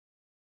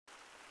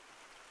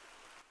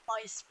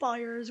My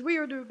Spires. We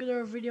are doing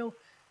another video.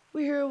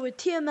 We're here with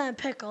TMN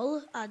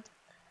Pickle. And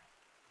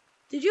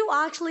did you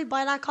actually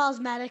buy that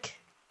cosmetic?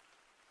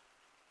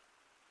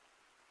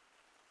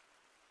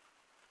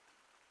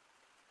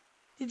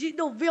 Did you?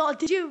 No, be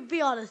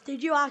honest.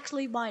 Did you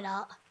actually buy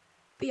that?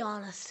 Be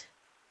honest.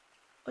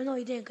 Oh no,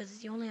 you didn't,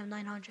 because you only have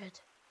 900.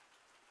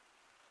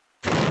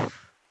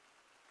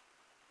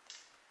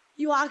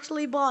 You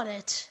actually bought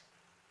it.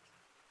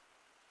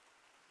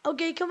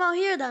 Okay, come out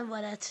here then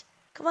with it.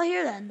 Come out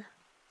here then.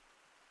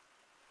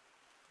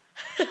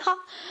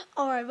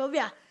 Alright, but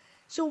yeah.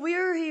 So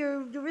we're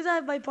here. The reason I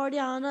have my party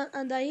on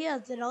and he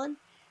has it on.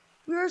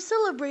 We are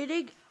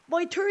celebrating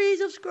my 30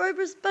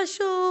 subscriber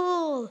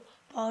special.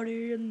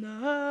 Party in the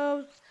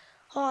house.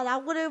 Oh, I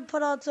would have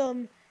put on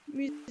some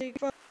music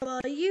from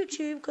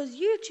YouTube, because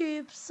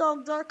YouTube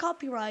songs are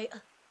copyright.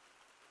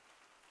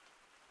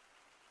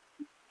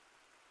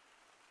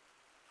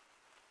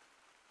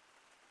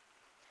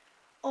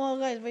 Oh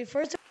guys, wait,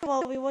 first of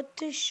all, we want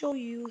to show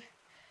you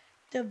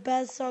the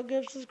best song.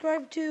 I've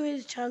subscribed to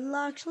his channel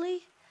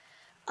actually.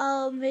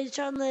 His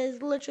channel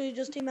is literally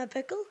just TMN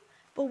Pickle,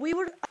 but we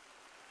were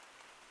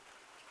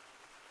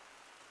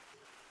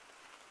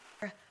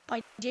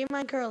by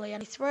J-Man Curly,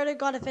 and I swear to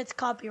God if it's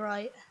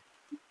copyright.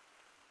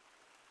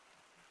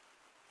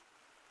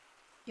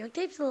 Your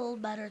tape's a little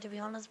better to be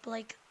honest, but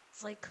like,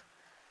 it's like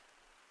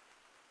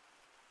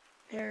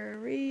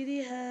hurry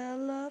the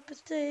hell up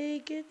and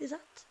take it. Is that?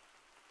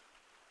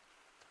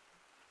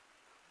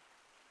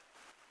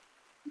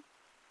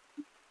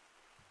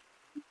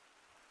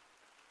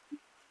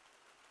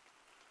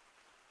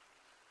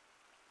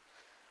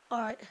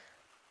 Alright.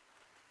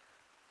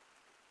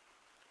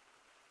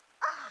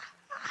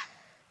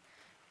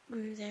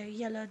 Move there,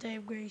 yellow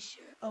tape, gray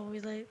shirt. Oh, we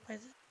like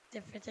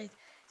different things.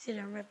 See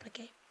them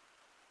replicate.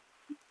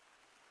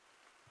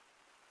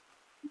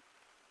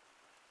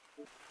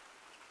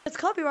 It's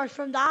copyright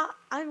from that.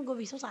 I'm gonna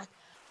be so sad.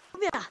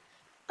 Yeah.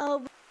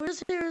 We're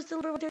just here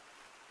still with your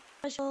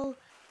special.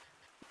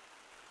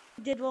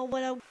 Did well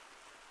when I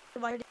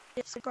my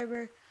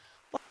subscriber.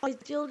 But I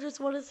still just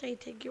want to say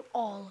thank you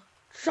all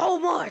so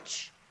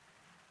much.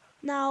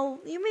 Now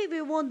you may be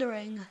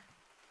wondering,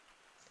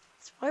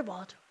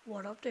 Spybot,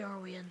 what update are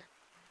we in?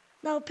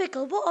 Now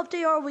Pickle, what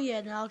update are we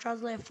in? I'll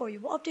translate it for you.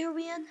 What update are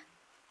we in?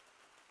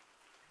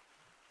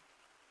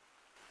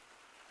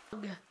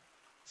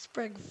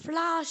 Spring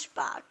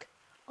flashback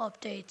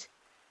update.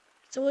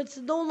 So it's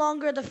no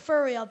longer the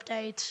furry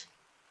update.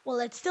 Well,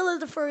 it still is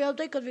the furry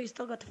update because we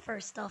still got the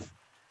first stuff.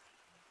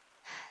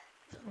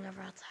 We'll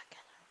never attack it.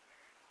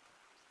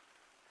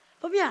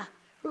 But yeah,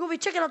 we're gonna be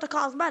checking out the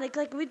cosmetics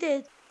like we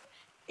did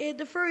in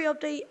the furry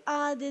update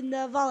and in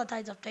the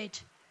Valentine's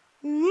update.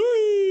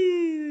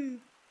 Woo!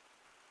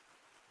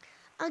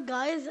 And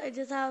guys, I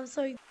just have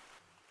so I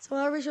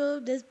never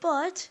showed this,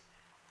 but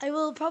I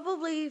will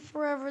probably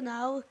forever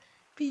now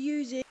be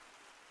using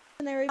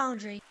Imaginary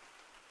Boundary.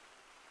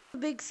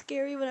 Big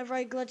scary whenever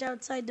I glitch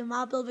outside the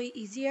map, it'll be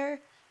easier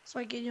so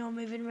I can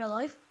move in real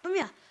life. But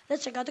yeah,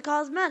 let's check out the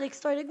cosmetics,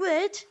 starting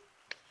with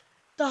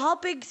the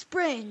Hopping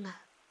Spring.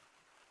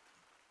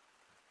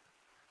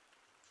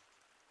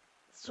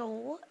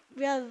 So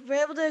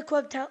we're able to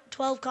equip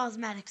 12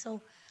 cosmetics.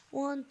 So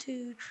 1,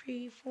 2,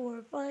 3,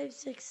 4, 5,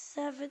 6,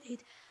 7,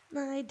 8,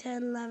 9,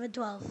 10, 11,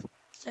 12.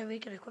 So we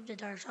can equip the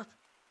entire shop.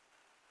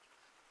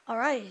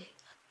 Alright,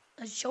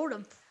 let's show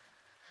them.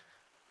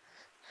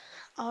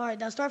 Alright,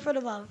 now start from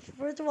above.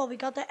 First of all, we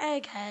got the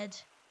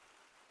Egghead.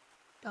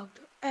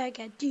 Dr.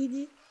 Egghead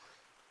Genie.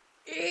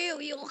 Ew,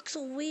 you look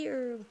so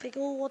weird.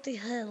 Pickle, what the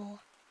hell?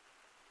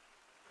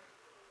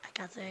 I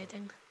can't say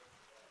anything.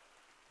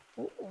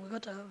 Oh, we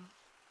got the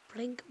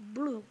Blink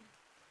Blue.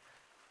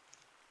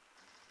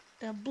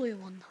 The blue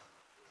one.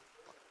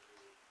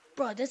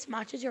 Bro, this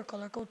matches your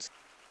color codes.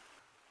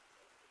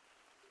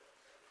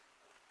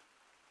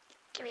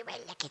 Give me my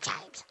lucky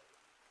charms.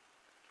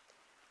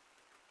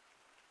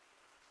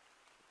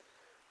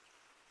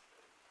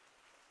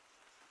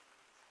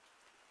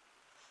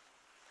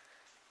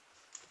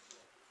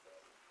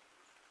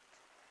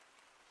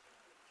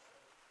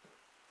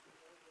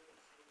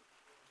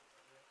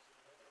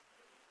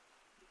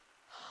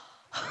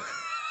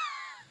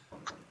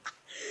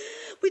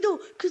 We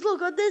don't, because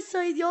look, on this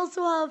side you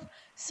also have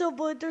some,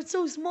 but they're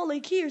so small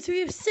like here, so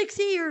we have 6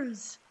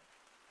 ears.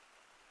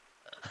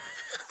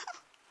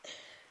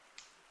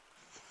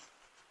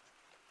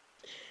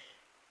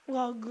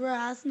 Well,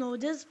 grass, no,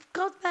 this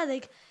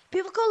cosmetic,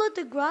 people call it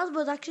the grass, but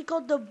it's actually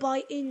called the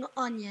biting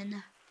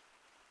onion.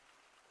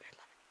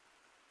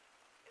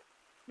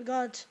 We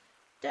got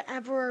the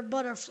Emperor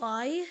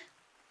Butterfly.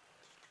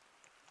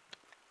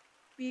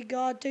 We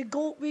got the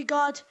goat, we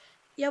got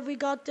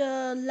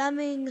the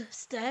lemming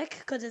stick,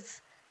 because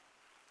it's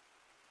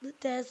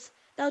this.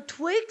 Now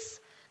twigs,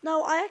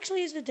 now I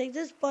actually used to take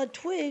this, but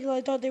twigs,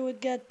 I thought they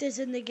would get this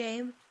in the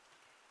game.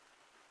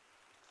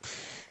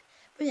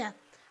 But yeah,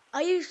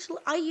 I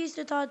used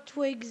to thought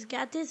twigs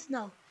get this.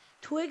 No,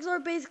 twigs are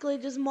basically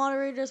just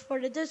moderators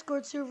for the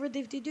Discord server.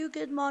 If they do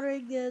get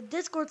moderate the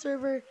Discord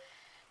server,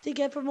 they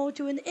get promoted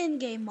to an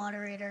in-game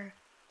moderator.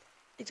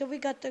 So we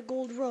got the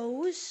gold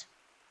rose.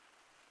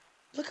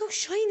 Look how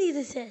shiny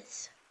this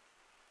is.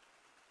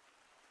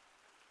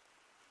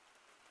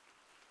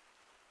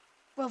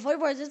 Well,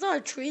 Voidboard, it's not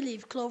a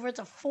 3-leaf clover, it's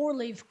a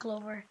 4-leaf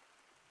clover.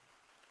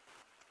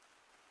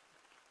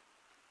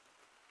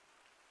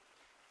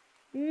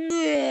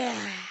 Yeah.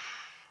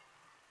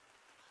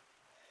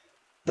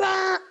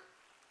 Bah!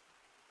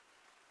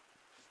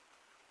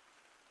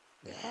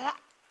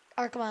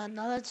 Alright, come on,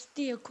 now let's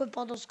de-equip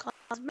all those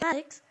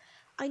cosmetics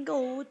and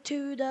go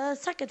to the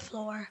second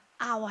floor.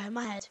 Ow, I hit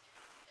my head.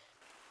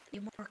 Be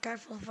more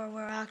careful for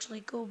where I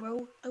actually go,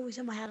 bro. I always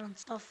hit my head on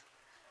stuff.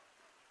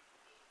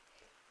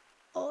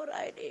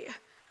 Alrighty.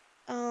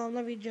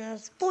 Let me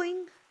just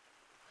boing.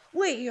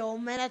 Wait, yo,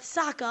 man, that's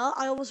Saka.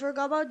 I almost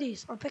forgot about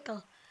these. Or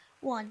pickle.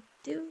 1,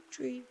 2,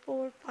 3,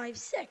 4, 5,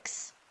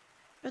 6.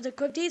 Let's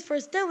equip these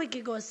first, then we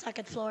can go to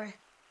second floor.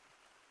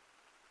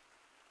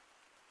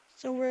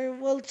 So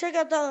we'll check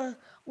out the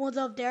ones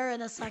up there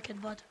in a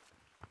second, but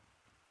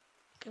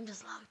I'm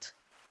just locked.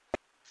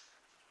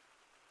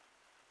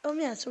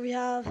 Yeah, so we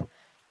have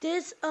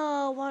this,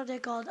 what are they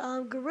called?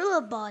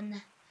 Gorilla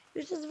Bun,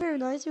 which is very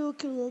nice, real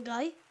cute little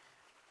guy.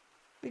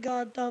 We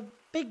got the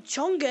Big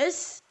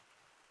Chungus.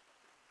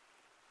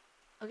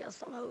 Okay,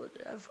 that's not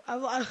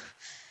how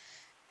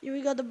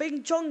we got the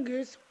Big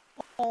Chungus.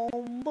 Oh,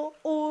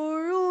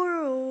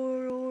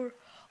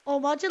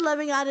 imagine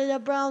living added a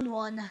brown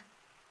one.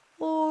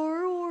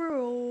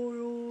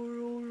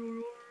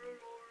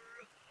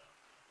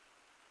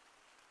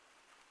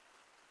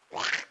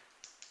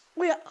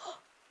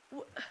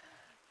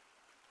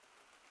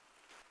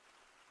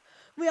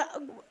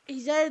 He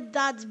said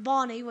that's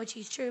Bonnie, which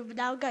is true. But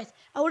now, guys,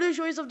 I want to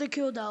show you something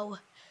cool, though.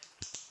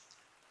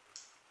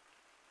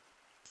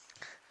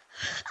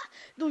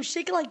 No,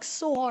 shake it like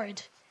so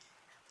hard.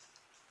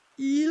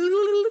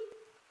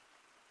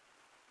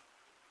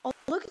 Oh,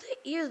 look at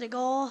the ears. They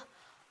go.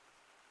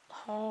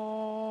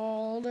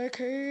 Oh, the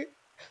key.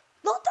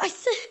 Not I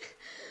said.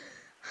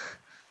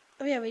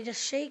 Oh yeah, we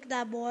just shake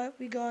that boy.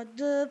 We got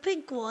the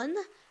pink one.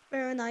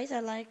 Very nice. I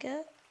like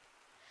it.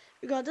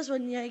 We got this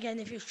one, yeah, again,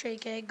 if you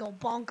shake it, go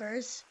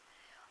bonkers.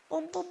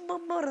 We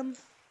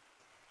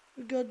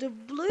got the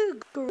blue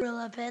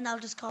gorilla pin. I'll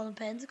just call them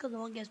pins because no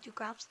one gives two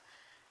craps.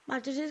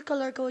 Match this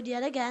color code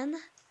yet again.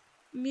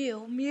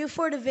 Mew. Mew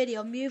for the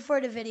video. Mew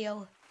for the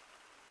video.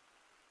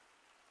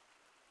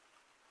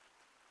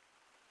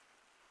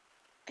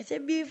 I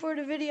said Mew for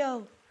the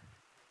video.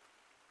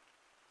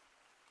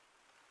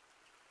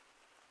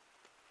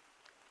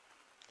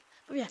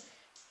 Oh yeah.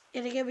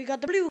 And again, we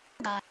got the blue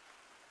guy.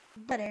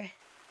 Better.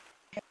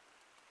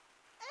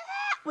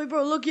 Wait,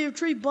 bro, look, you have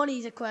 3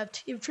 bunnies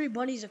equipped. You have 3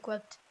 bunnies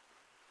equipped.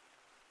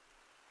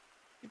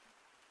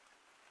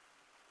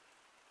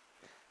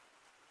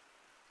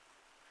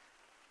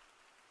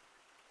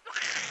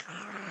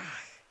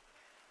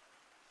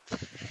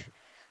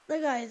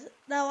 Look, guys,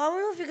 now I don't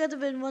know if you guys have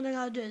been wondering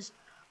how to do this,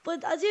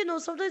 but as you know,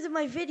 sometimes in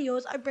my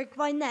videos, I break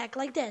my neck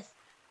like this.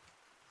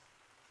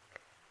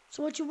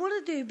 So what you want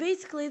to do,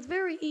 basically, it's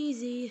very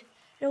easy,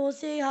 and we'll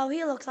see how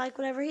he looks like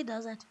whenever he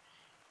does it.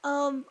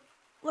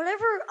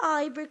 Whenever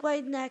I break my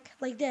neck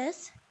like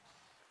this,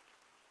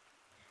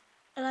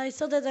 and I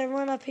saw that I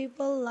run at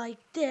people like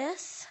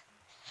this,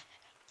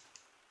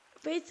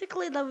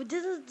 basically,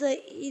 this is the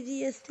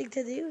easiest thing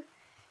to do.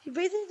 You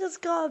basically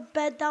just gotta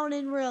bed down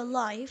in real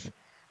life,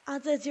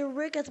 and since your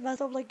rig gets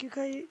messed up, like you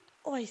can,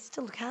 oh, I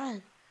still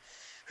can.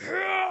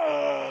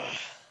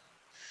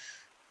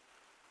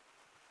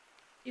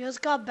 You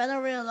just gotta bend in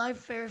real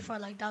life very far,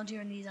 like down to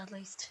your knees at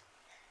least.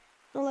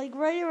 So like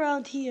right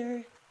around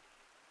here.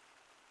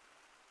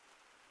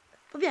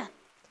 But yeah,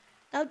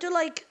 down to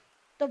like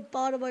the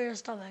bottom of your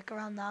stomach,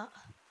 around that.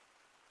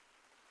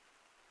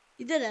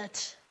 You did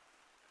it.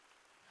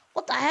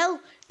 What the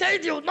hell?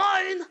 Did you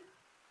 9?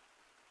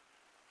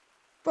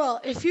 Bro,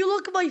 if you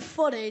look at my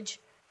footage,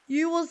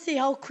 you will see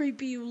how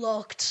creepy you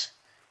looked.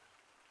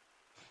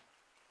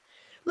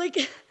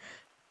 Like,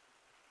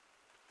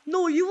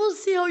 no, you will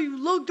see how you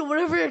looked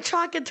whenever your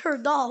tracker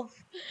turned off.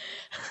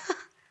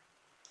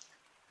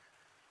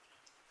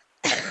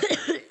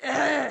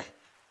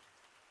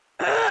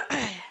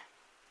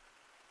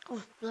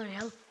 Oh, bloody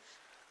hell.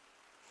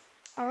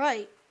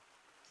 Alright.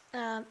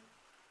 1,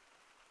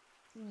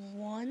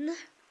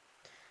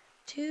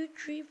 2,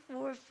 3,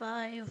 4,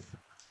 5,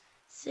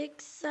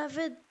 6,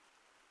 7.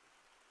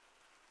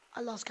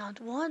 I lost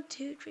count. 1,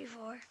 2, 3,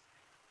 4,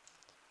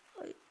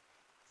 5,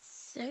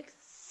 6,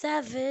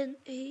 7,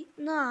 8,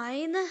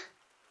 9,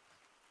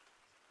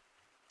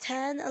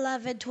 10,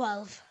 11,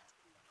 12.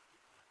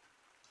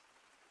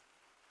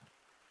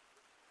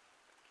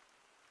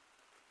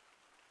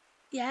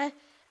 Yeah,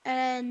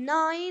 and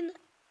 9,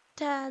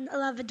 10,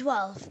 11,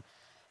 12.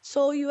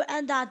 So you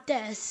end at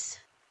this.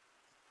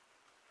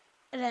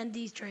 And then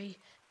these 3.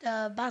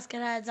 The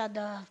basket heads and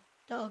the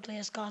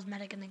ugliest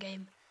cosmetic in the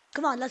game.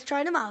 Come on, let's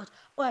try them out.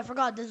 Oh, I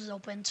forgot this is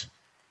opened.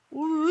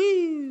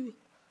 Woo!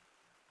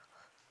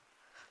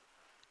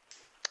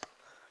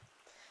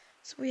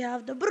 So we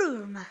have the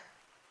broom.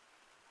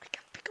 I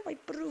can pick up my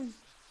broom.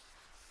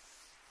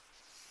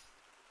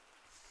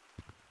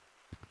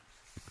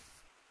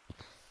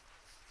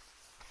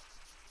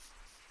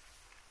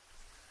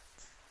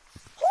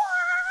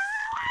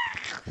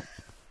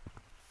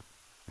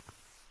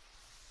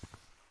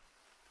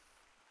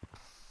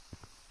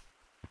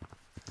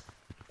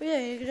 Yeah,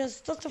 you can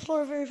just touch the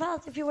floor very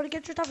fast if you want to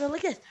get your top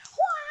like this.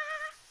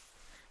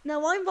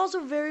 Now I'm also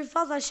very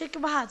fast at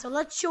shaking my hand, so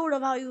let's show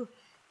them how you.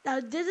 Now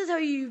this is how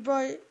you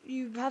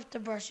have to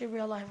brush in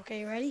real life. Okay,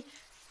 you ready?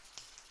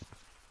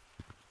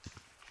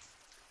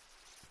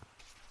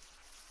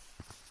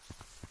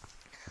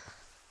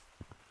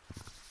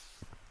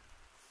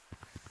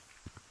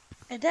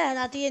 And then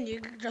at the end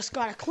you just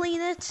gotta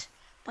clean it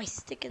by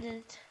sticking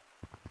it.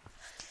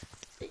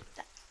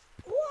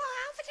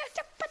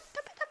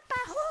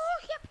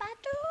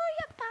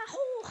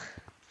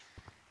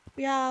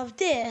 We have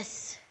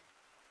this.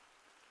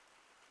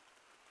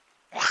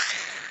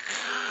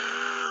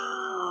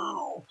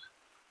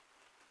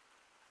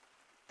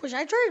 Should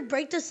I try to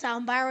break the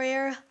sound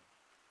barrier?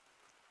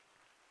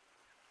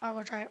 I'm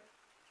gonna try it.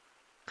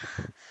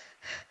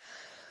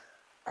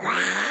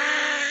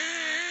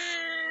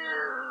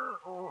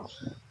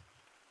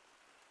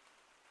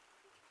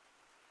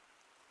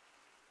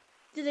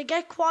 Did it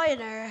get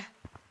quieter?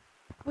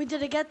 Did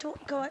it get to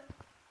go?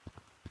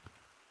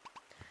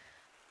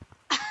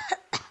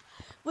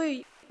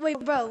 Wait,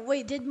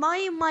 bro, did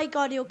my mic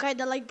audio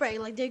kinda like break?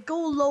 Like, did it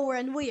go lower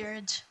and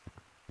weird?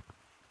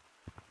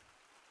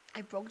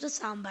 I broke the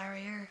sound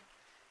barrier,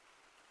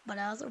 but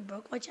I also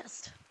broke my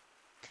chest.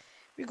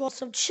 We got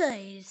some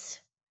cheese.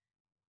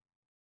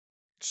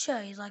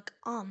 Cheese, like,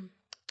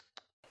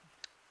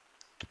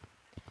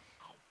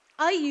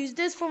 I used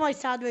this for my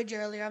sandwich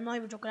earlier. I'm not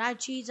even joking. I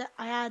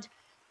had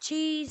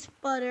cheese,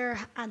 butter,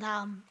 and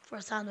ham for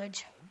a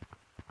sandwich.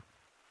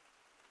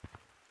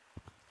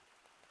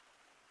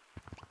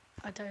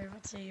 I tell you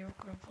what, say you're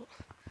gonna pull.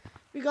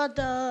 We got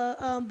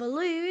the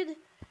balloon.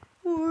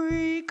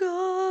 We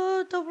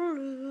got the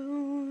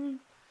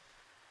balloon.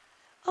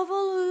 A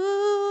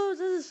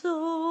balloon is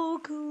so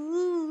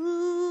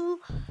cool.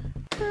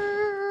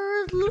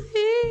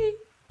 Curly.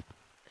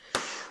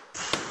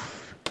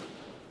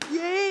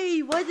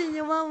 Yay! Why didn't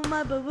you want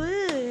my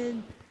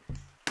balloon?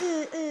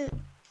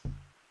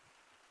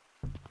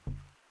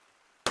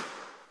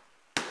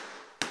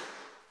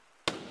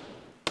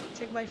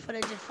 Check my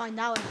footage and find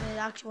out if it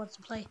actually wants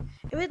to play.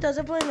 If it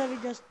doesn't play, let me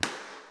just.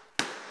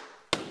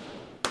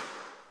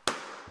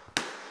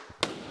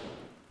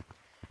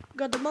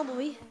 Got the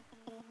bumblebee.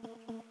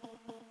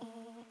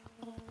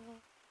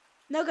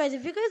 Now, guys,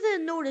 if you guys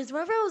didn't notice,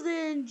 whenever I was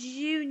in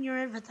junior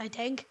infant, I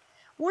think,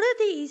 one of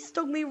these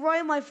stuck me right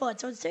in my foot.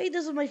 So say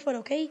this was my foot,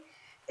 okay?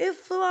 It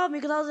flew out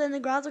because I was in the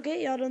grass,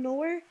 okay, out of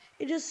nowhere.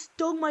 It just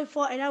stung my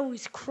foot, and I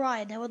was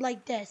crying. I was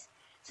like this.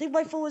 So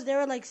my foot was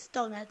there and like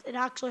stung it. It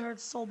actually hurt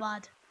so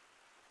bad.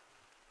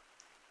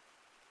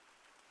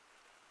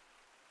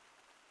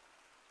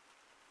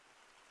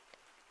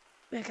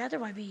 Wait, I can't there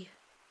might be.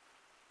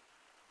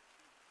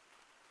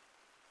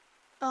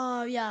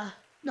 Yeah.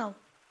 No.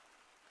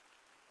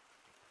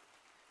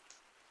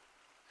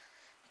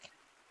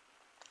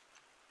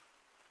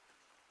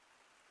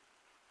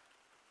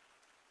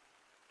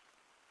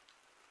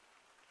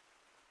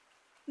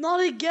 Not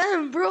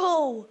again,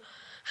 bro.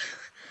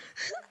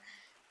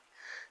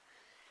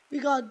 We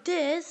got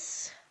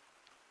this.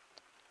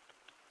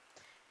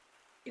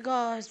 You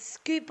gotta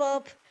scoop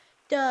up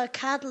the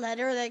cat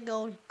litter, then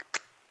go.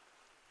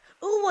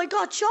 Oh my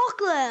god,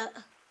 chocolate!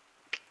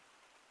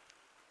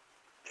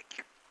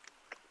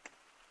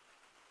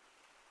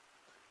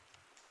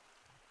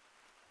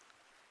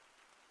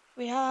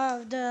 We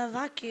have the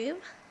vacuum.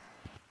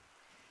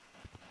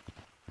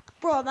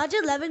 Bro,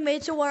 imagine Levin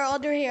made to where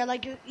under here,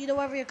 like you know,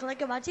 wherever you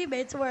click, imagine he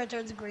made to where it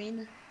turns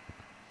green.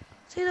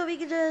 So you know we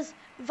can just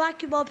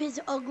vacuum up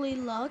his ugly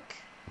look.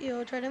 You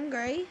know, turn him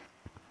grey.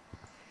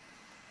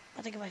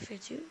 I think if I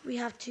fit too. We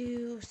have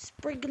to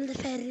sprinkle the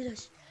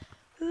feathers.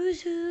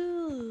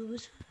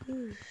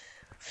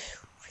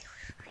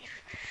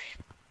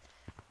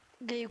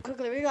 Okay,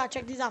 quickly, we gotta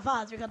check these out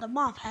fast. We got the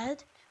moth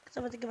head, because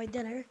I'm gonna think of my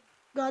dinner.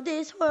 Got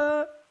this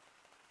one.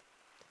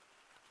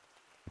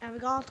 And we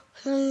got...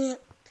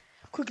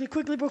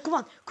 quickly, bro, come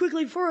on.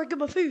 Quickly, before I get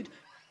my food.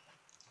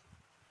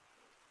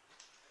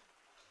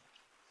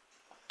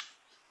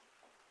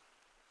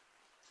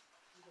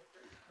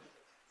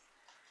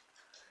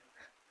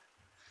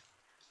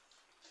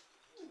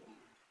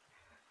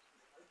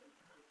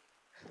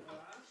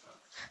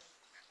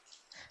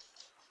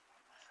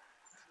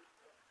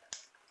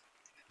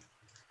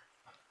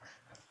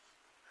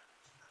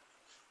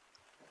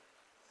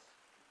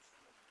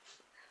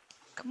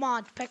 Come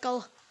on,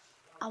 Pickle.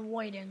 I'm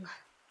waiting.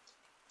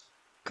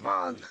 Come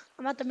on.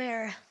 I'm at the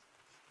mirror.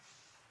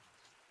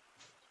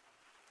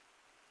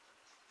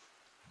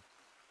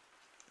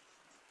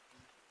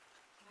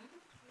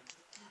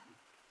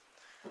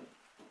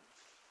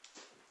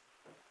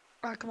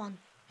 Alright, come on.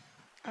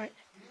 Alright.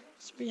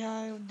 So we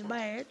have the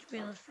bird. We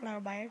have the flower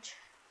bird.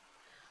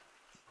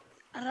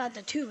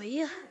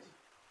 Ratatouille.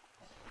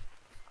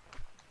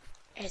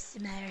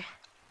 SMR.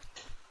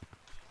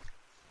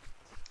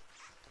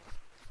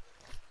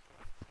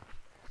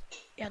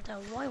 We have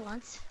the roy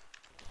ones.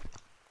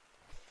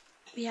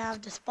 We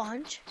have the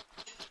sponge.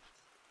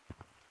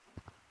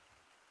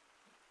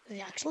 Is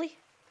it actually?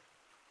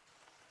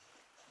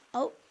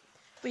 Oh.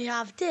 We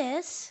have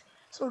this,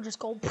 so we'll just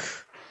go.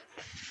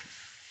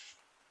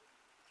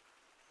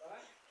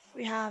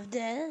 We have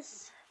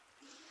this.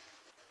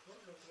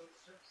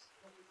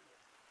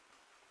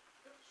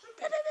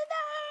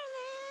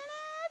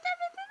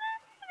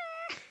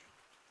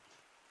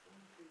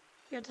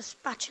 We have the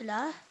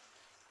spatula.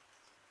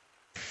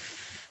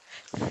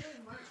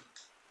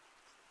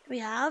 We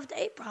have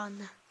the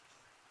apron.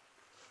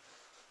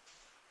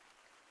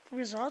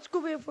 So that's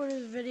gonna be it for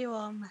this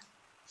video.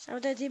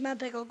 Shout out to my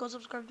Pickle. Go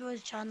subscribe to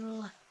his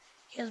channel.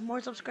 He has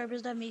more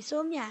subscribers than me.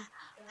 So yeah,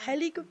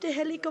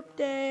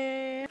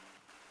 helicopter.